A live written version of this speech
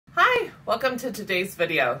Welcome to today's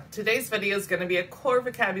video. Today's video is going to be a core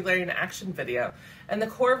vocabulary and action video. And the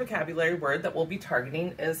core vocabulary word that we'll be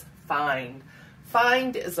targeting is find.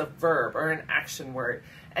 Find is a verb or an action word.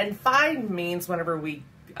 And find means whenever we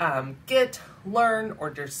get, learn,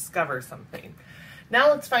 or discover something.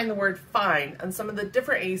 Now let's find the word find on some of the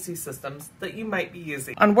different AAC systems that you might be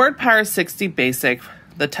using. On WordPower 60 Basic,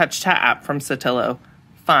 the TouchChat app from Sotillo,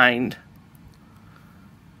 find.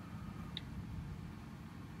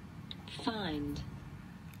 Find.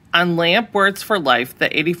 On LAMP Words for Life,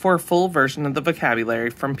 the 84 full version of the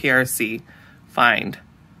vocabulary from PRC, find.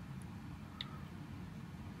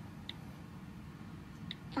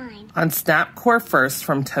 Find. On Snap Core First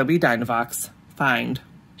from Toby Dynavox, find.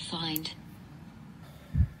 Find.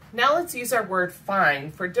 Now let's use our word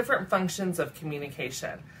find for different functions of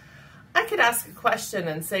communication. I could ask a question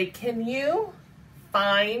and say, can you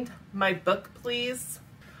find my book, please?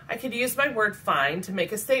 I could use my word find to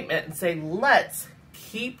make a statement and say, let's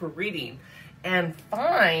keep reading and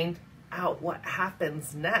find out what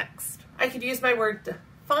happens next. I could use my word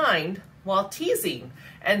find while teasing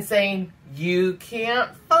and saying, you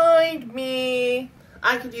can't find me.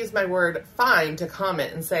 I could use my word find to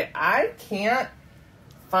comment and say, I can't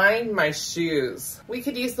find my shoes. We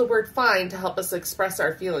could use the word find to help us express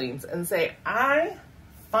our feelings and say, I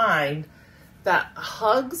find that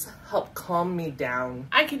hugs help calm me down.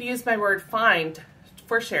 I could use my word find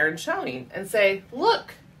for share and showing and say,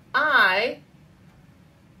 look, I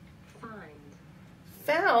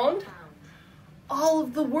found all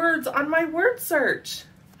of the words on my word search.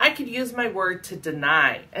 I could use my word to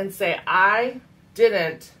deny and say, I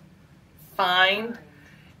didn't find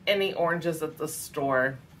any oranges at the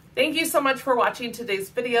store. Thank you so much for watching today's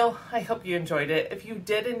video. I hope you enjoyed it. If you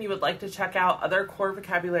did and you would like to check out other core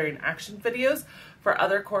vocabulary and action videos for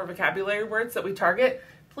other core vocabulary words that we target,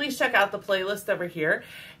 please check out the playlist over here.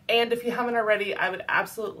 And if you haven't already, I would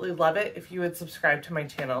absolutely love it if you would subscribe to my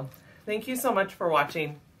channel. Thank you so much for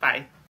watching. Bye.